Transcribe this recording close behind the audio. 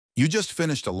You just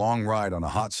finished a long ride on a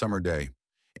hot summer day.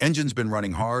 Engine's been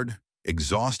running hard,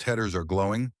 exhaust headers are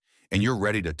glowing, and you're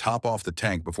ready to top off the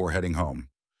tank before heading home.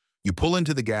 You pull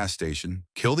into the gas station,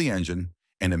 kill the engine,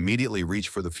 and immediately reach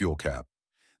for the fuel cap.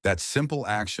 That simple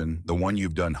action, the one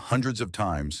you've done hundreds of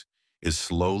times, is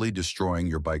slowly destroying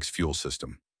your bike's fuel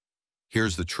system.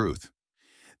 Here's the truth.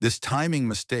 This timing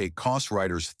mistake costs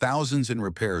riders thousands in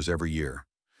repairs every year.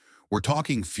 We're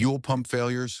talking fuel pump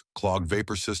failures, clogged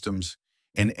vapor systems,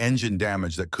 and engine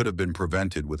damage that could have been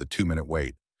prevented with a 2-minute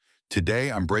wait.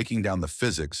 Today, I'm breaking down the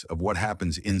physics of what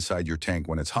happens inside your tank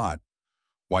when it's hot,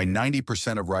 why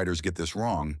 90% of riders get this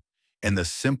wrong, and the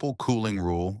simple cooling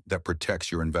rule that protects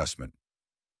your investment.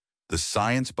 The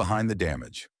science behind the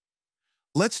damage.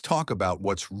 Let's talk about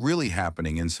what's really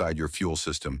happening inside your fuel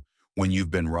system when you've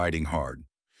been riding hard.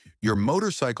 Your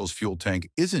motorcycle's fuel tank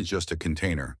isn't just a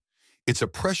container. It's a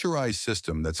pressurized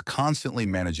system that's constantly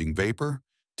managing vapor,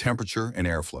 temperature, and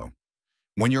airflow.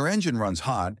 When your engine runs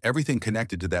hot, everything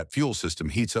connected to that fuel system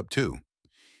heats up too.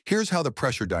 Here's how the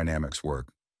pressure dynamics work.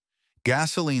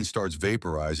 Gasoline starts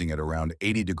vaporizing at around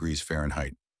 80 degrees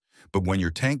Fahrenheit. But when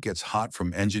your tank gets hot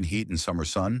from engine heat and summer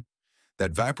sun,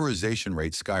 that vaporization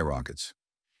rate skyrockets.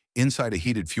 Inside a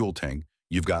heated fuel tank,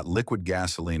 you've got liquid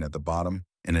gasoline at the bottom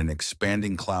and an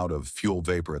expanding cloud of fuel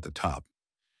vapor at the top.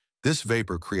 This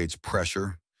vapor creates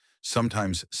pressure,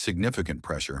 sometimes significant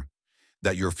pressure,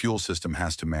 that your fuel system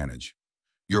has to manage.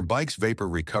 Your bike's vapor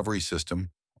recovery system,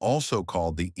 also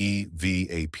called the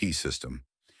EVAP system,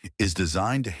 is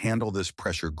designed to handle this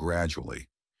pressure gradually.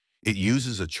 It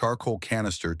uses a charcoal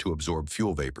canister to absorb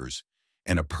fuel vapors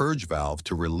and a purge valve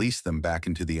to release them back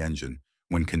into the engine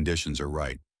when conditions are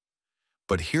right.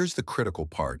 But here's the critical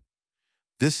part.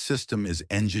 This system is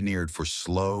engineered for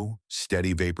slow,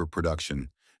 steady vapor production,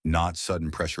 not sudden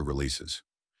pressure releases.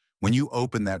 When you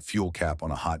open that fuel cap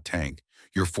on a hot tank,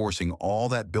 you're forcing all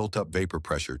that built-up vapor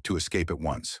pressure to escape at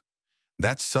once.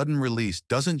 That sudden release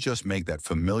doesn't just make that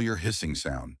familiar hissing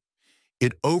sound.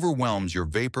 It overwhelms your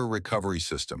vapor recovery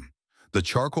system. The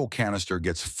charcoal canister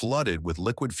gets flooded with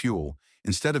liquid fuel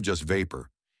instead of just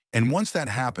vapor. And once that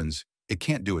happens, it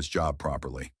can't do its job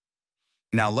properly.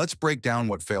 Now let's break down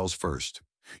what fails first.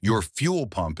 Your fuel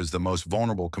pump is the most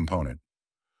vulnerable component.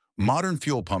 Modern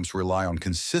fuel pumps rely on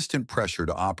consistent pressure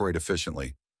to operate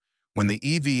efficiently. When the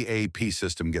EVAP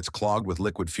system gets clogged with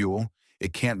liquid fuel,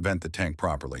 it can't vent the tank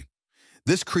properly.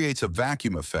 This creates a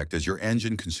vacuum effect as your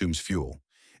engine consumes fuel,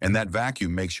 and that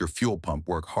vacuum makes your fuel pump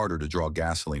work harder to draw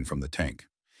gasoline from the tank.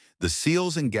 The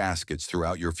seals and gaskets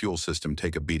throughout your fuel system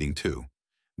take a beating too.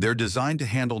 They're designed to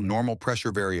handle normal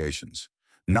pressure variations,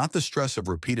 not the stress of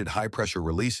repeated high-pressure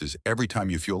releases every time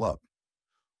you fuel up.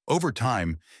 Over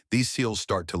time, these seals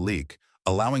start to leak,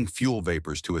 allowing fuel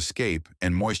vapors to escape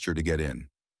and moisture to get in.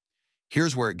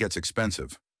 Here's where it gets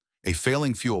expensive. A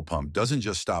failing fuel pump doesn't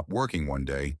just stop working one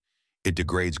day, it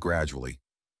degrades gradually.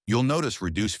 You'll notice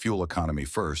reduced fuel economy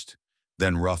first,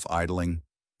 then rough idling,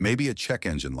 maybe a check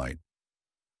engine light.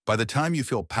 By the time you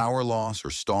feel power loss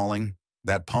or stalling,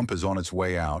 that pump is on its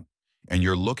way out, and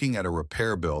you're looking at a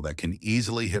repair bill that can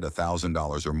easily hit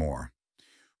 $1,000 or more.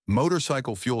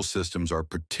 Motorcycle fuel systems are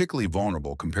particularly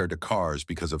vulnerable compared to cars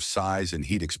because of size and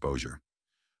heat exposure.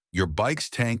 Your bike's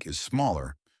tank is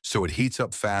smaller, so it heats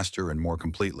up faster and more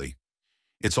completely.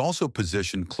 It's also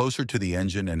positioned closer to the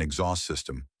engine and exhaust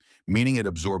system, meaning it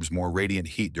absorbs more radiant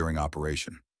heat during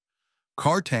operation.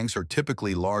 Car tanks are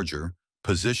typically larger,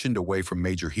 positioned away from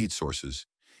major heat sources,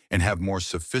 and have more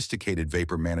sophisticated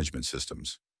vapor management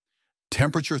systems.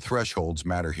 Temperature thresholds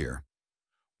matter here.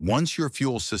 Once your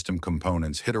fuel system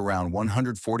components hit around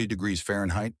 140 degrees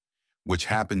Fahrenheit, which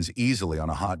happens easily on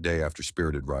a hot day after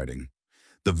spirited riding,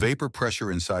 the vapor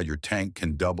pressure inside your tank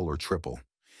can double or triple.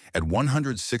 At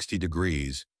 160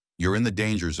 degrees, you're in the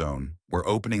danger zone, where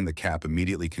opening the cap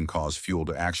immediately can cause fuel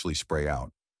to actually spray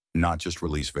out, not just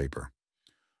release vapor.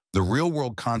 The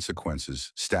real-world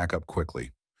consequences stack up quickly.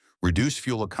 Reduced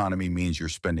fuel economy means you're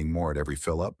spending more at every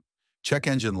fill-up. Check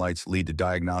engine lights lead to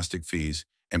diagnostic fees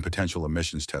and potential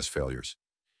emissions test failures.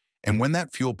 And when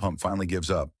that fuel pump finally gives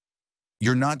up,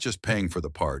 you're not just paying for the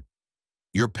part.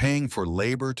 You're paying for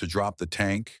labor to drop the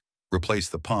tank, replace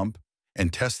the pump,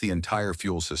 and test the entire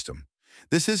fuel system.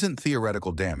 This isn't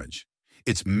theoretical damage.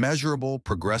 It's measurable,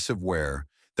 progressive wear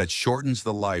that shortens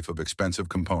the life of expensive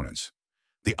components.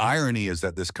 The irony is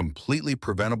that this completely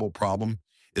preventable problem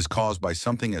is caused by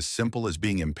something as simple as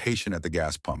being impatient at the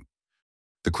gas pump.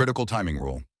 The critical timing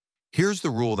rule. Here's the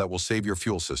rule that will save your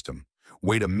fuel system.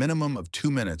 Wait a minimum of 2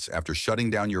 minutes after shutting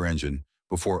down your engine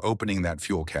before opening that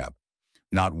fuel cap.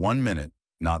 Not 1 minute,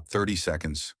 not 30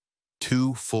 seconds,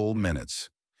 2 full minutes.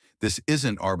 This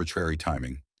isn't arbitrary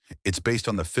timing. It's based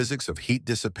on the physics of heat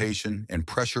dissipation and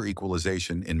pressure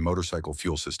equalization in motorcycle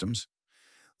fuel systems.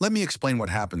 Let me explain what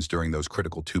happens during those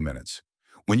critical 2 minutes.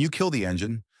 When you kill the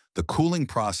engine, the cooling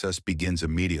process begins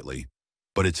immediately,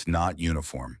 but it's not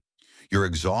uniform. Your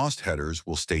exhaust headers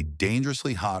will stay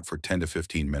dangerously hot for 10 to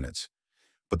 15 minutes,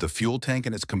 but the fuel tank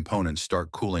and its components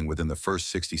start cooling within the first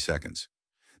 60 seconds.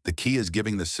 The key is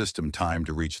giving the system time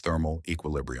to reach thermal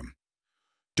equilibrium.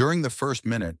 During the first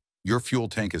minute, your fuel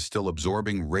tank is still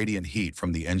absorbing radiant heat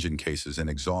from the engine cases and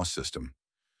exhaust system.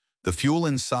 The fuel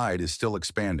inside is still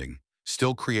expanding,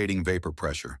 still creating vapor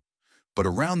pressure. But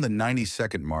around the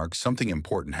 90-second mark, something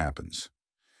important happens.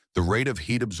 The rate of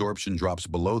heat absorption drops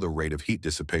below the rate of heat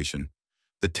dissipation.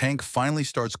 The tank finally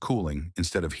starts cooling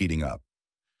instead of heating up.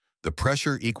 The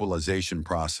pressure equalization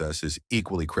process is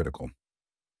equally critical.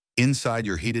 Inside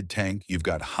your heated tank, you've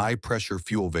got high-pressure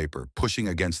fuel vapor pushing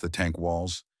against the tank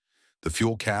walls, the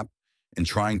fuel cap, and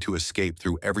trying to escape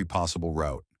through every possible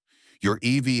route. Your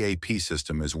EVAP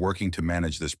system is working to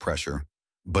manage this pressure,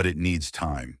 but it needs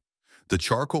time. The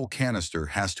charcoal canister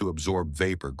has to absorb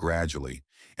vapor gradually,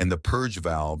 and the purge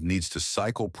valve needs to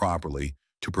cycle properly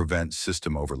to prevent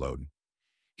system overload.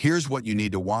 Here's what you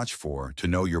need to watch for to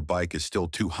know your bike is still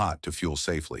too hot to fuel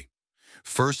safely.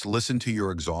 First, listen to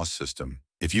your exhaust system.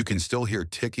 If you can still hear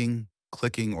ticking,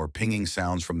 clicking, or pinging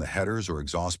sounds from the headers or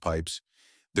exhaust pipes,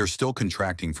 they're still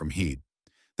contracting from heat.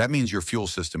 That means your fuel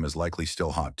system is likely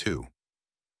still hot too.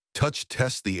 Touch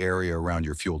test the area around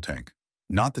your fuel tank.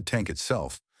 Not the tank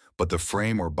itself, but the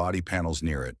frame or body panels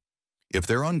near it. If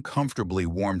they're uncomfortably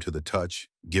warm to the touch,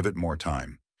 give it more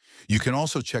time. You can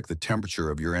also check the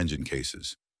temperature of your engine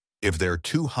cases. If they're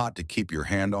too hot to keep your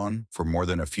hand on for more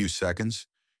than a few seconds,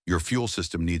 your fuel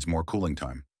system needs more cooling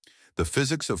time. The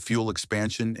physics of fuel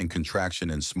expansion and contraction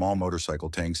in small motorcycle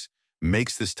tanks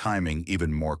makes this timing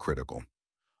even more critical.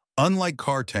 Unlike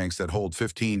car tanks that hold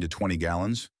 15 to 20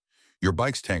 gallons, your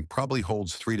bike's tank probably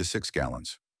holds 3 to 6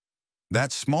 gallons.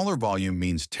 That smaller volume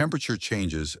means temperature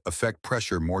changes affect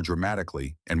pressure more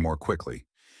dramatically and more quickly.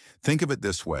 Think of it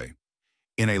this way.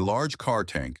 In a large car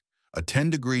tank, a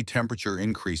 10-degree temperature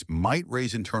increase might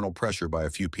raise internal pressure by a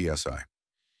few psi.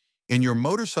 In your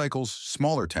motorcycle's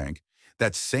smaller tank,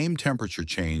 that same temperature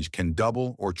change can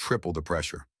double or triple the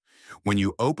pressure. When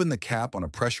you open the cap on a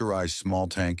pressurized small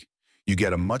tank, you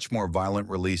get a much more violent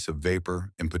release of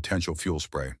vapor and potential fuel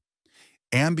spray.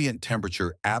 Ambient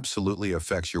temperature absolutely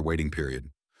affects your waiting period.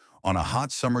 On a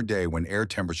hot summer day when air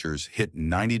temperatures hit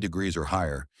 90 degrees or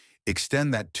higher,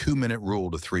 extend that 2-minute rule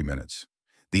to 3 minutes.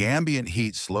 The ambient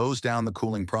heat slows down the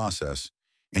cooling process,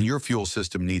 and your fuel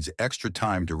system needs extra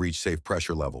time to reach safe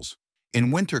pressure levels.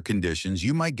 In winter conditions,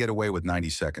 you might get away with 90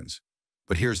 seconds.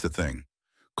 But here's the thing.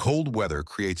 Cold weather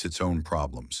creates its own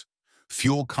problems.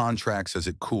 Fuel contracts as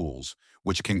it cools,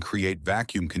 which can create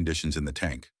vacuum conditions in the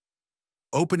tank.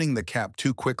 Opening the cap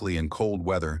too quickly in cold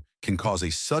weather can cause a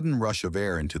sudden rush of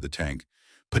air into the tank,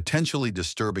 potentially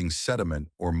disturbing sediment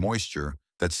or moisture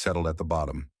that's settled at the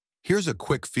bottom. Here's a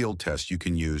quick field test you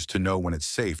can use to know when it's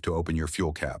safe to open your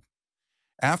fuel cap.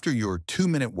 After your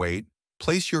 2-minute wait,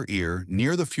 place your ear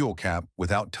near the fuel cap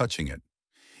without touching it.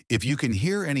 If you can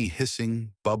hear any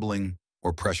hissing, bubbling,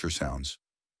 or pressure sounds,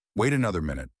 wait another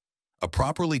minute. A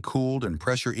properly cooled and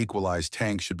pressure-equalized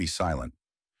tank should be silent.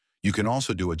 You can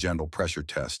also do a gentle pressure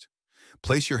test.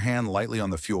 Place your hand lightly on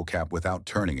the fuel cap without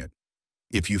turning it.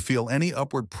 If you feel any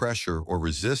upward pressure or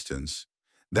resistance,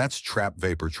 that's trapped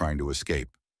vapor trying to escape.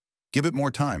 Give it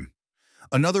more time.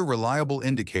 Another reliable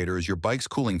indicator is your bike's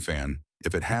cooling fan,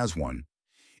 if it has one.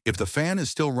 If the fan is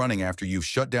still running after you've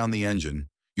shut down the engine,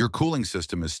 your cooling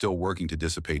system is still working to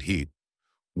dissipate heat.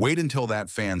 Wait until that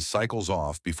fan cycles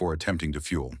off before attempting to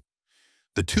fuel.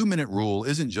 The 2-minute rule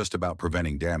isn't just about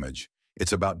preventing damage.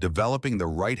 It's about developing the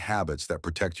right habits that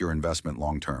protect your investment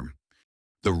long-term.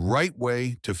 The right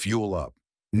way to fuel up.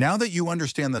 Now that you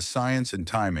understand the science and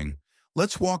timing,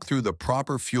 let's walk through the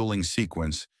proper fueling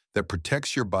sequence that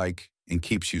protects your bike and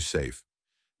keeps you safe.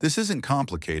 This isn't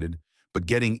complicated, but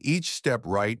getting each step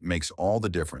right makes all the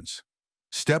difference.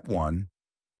 Step 1.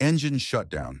 Engine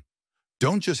shutdown.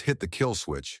 Don't just hit the kill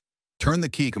switch. Turn the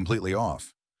key completely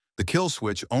off. The kill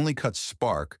switch only cuts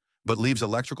spark, but leaves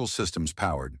electrical systems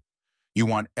powered. You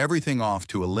want everything off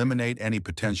to eliminate any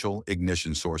potential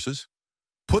ignition sources.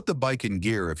 Put the bike in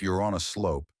gear if you're on a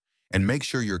slope, and make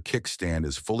sure your kickstand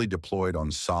is fully deployed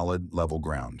on solid, level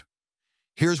ground.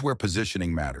 Here's where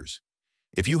positioning matters.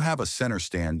 If you have a center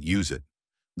stand, use it.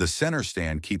 The center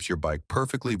stand keeps your bike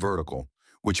perfectly vertical,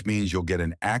 which means you'll get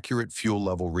an accurate fuel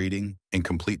level reading and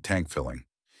complete tank filling.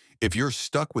 If you're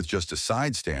stuck with just a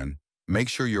side stand, make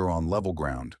sure you're on level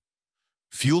ground.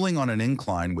 Fueling on an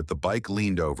incline with the bike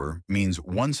leaned over means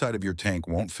one side of your tank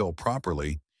won't fill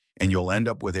properly, and you'll end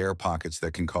up with air pockets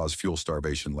that can cause fuel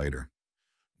starvation later.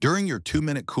 During your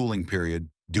 2-minute cooling period,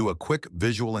 do a quick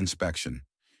visual inspection.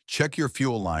 Check your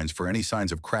fuel lines for any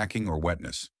signs of cracking or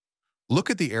wetness. Look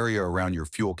at the area around your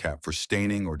fuel cap for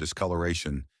staining or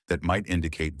discoloration that might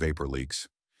indicate vapor leaks.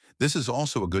 This is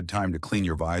also a good time to clean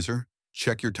your visor,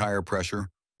 check your tire pressure,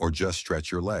 or just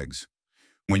stretch your legs.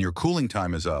 When your cooling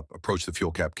time is up, approach the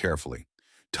fuel cap carefully.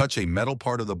 Touch a metal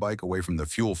part of the bike away from the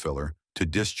fuel filler to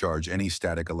discharge any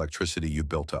static electricity you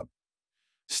built up.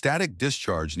 Static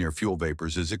discharge near fuel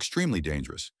vapors is extremely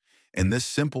dangerous, and this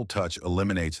simple touch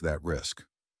eliminates that risk.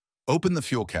 Open the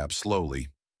fuel cap slowly.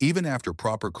 Even after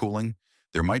proper cooling,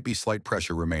 there might be slight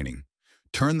pressure remaining.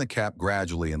 Turn the cap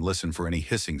gradually and listen for any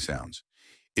hissing sounds.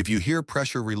 If you hear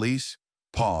pressure release,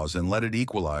 pause and let it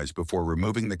equalize before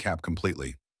removing the cap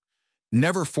completely.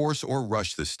 Never force or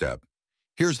rush this step.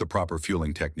 Here's the proper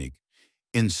fueling technique.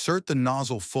 Insert the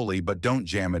nozzle fully, but don't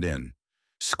jam it in.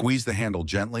 Squeeze the handle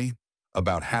gently,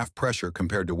 about half pressure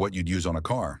compared to what you'd use on a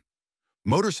car.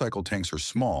 Motorcycle tanks are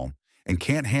small and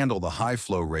can't handle the high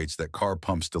flow rates that car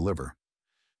pumps deliver.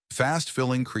 Fast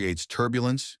filling creates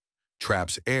turbulence,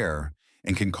 traps air,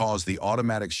 and can cause the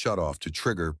automatic shutoff to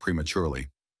trigger prematurely.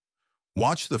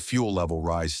 Watch the fuel level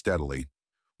rise steadily.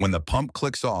 When the pump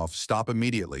clicks off, stop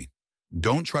immediately.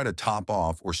 Don't try to top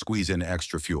off or squeeze in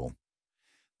extra fuel.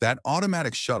 That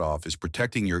automatic shutoff is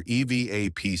protecting your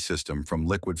EVAP system from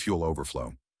liquid fuel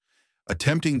overflow.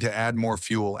 Attempting to add more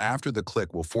fuel after the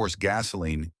click will force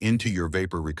gasoline into your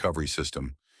vapor recovery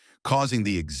system, causing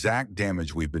the exact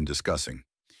damage we've been discussing.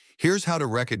 Here's how to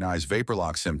recognize vapor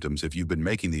lock symptoms if you've been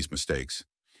making these mistakes.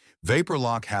 Vapor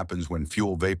lock happens when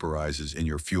fuel vaporizes in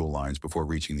your fuel lines before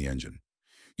reaching the engine.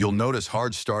 You'll notice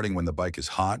hard starting when the bike is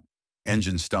hot,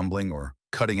 engine stumbling or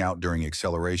cutting out during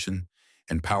acceleration,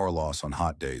 and power loss on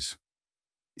hot days.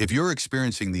 If you're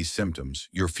experiencing these symptoms,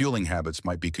 your fueling habits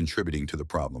might be contributing to the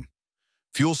problem.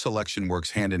 Fuel selection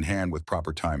works hand in hand with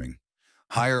proper timing.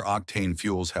 Higher octane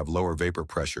fuels have lower vapor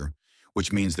pressure,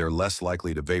 which means they're less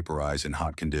likely to vaporize in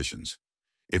hot conditions.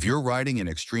 If you're riding in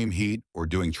extreme heat or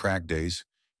doing track days,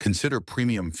 consider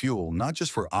premium fuel not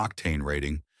just for octane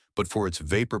rating, but for its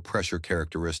vapor pressure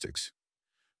characteristics.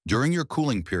 During your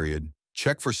cooling period,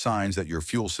 check for signs that your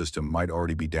fuel system might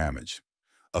already be damaged.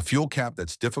 A fuel cap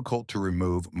that's difficult to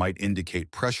remove might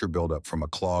indicate pressure buildup from a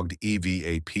clogged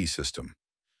EVAP system.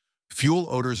 Fuel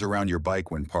odors around your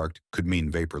bike when parked could mean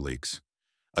vapor leaks.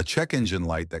 A check engine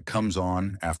light that comes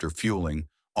on after fueling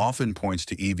often points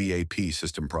to EVAP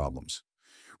system problems.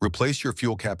 Replace your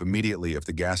fuel cap immediately if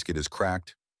the gasket is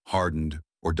cracked, hardened,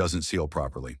 or doesn't seal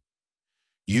properly.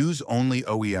 Use only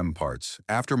OEM parts.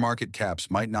 Aftermarket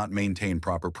caps might not maintain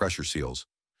proper pressure seals.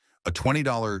 A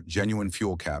 $20 genuine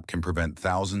fuel cap can prevent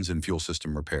thousands in fuel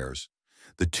system repairs.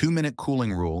 The 2-minute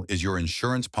cooling rule is your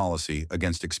insurance policy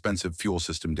against expensive fuel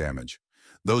system damage.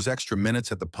 Those extra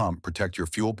minutes at the pump protect your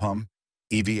fuel pump,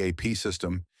 EVAP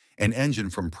system, and engine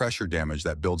from pressure damage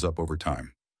that builds up over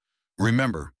time.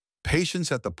 Remember,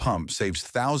 patience at the pump saves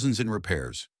thousands in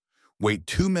repairs. Wait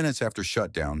 2 minutes after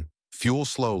shutdown, fuel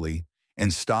slowly,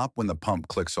 and stop when the pump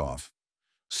clicks off.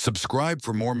 Subscribe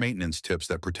for more maintenance tips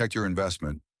that protect your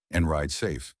investment and ride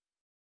safe.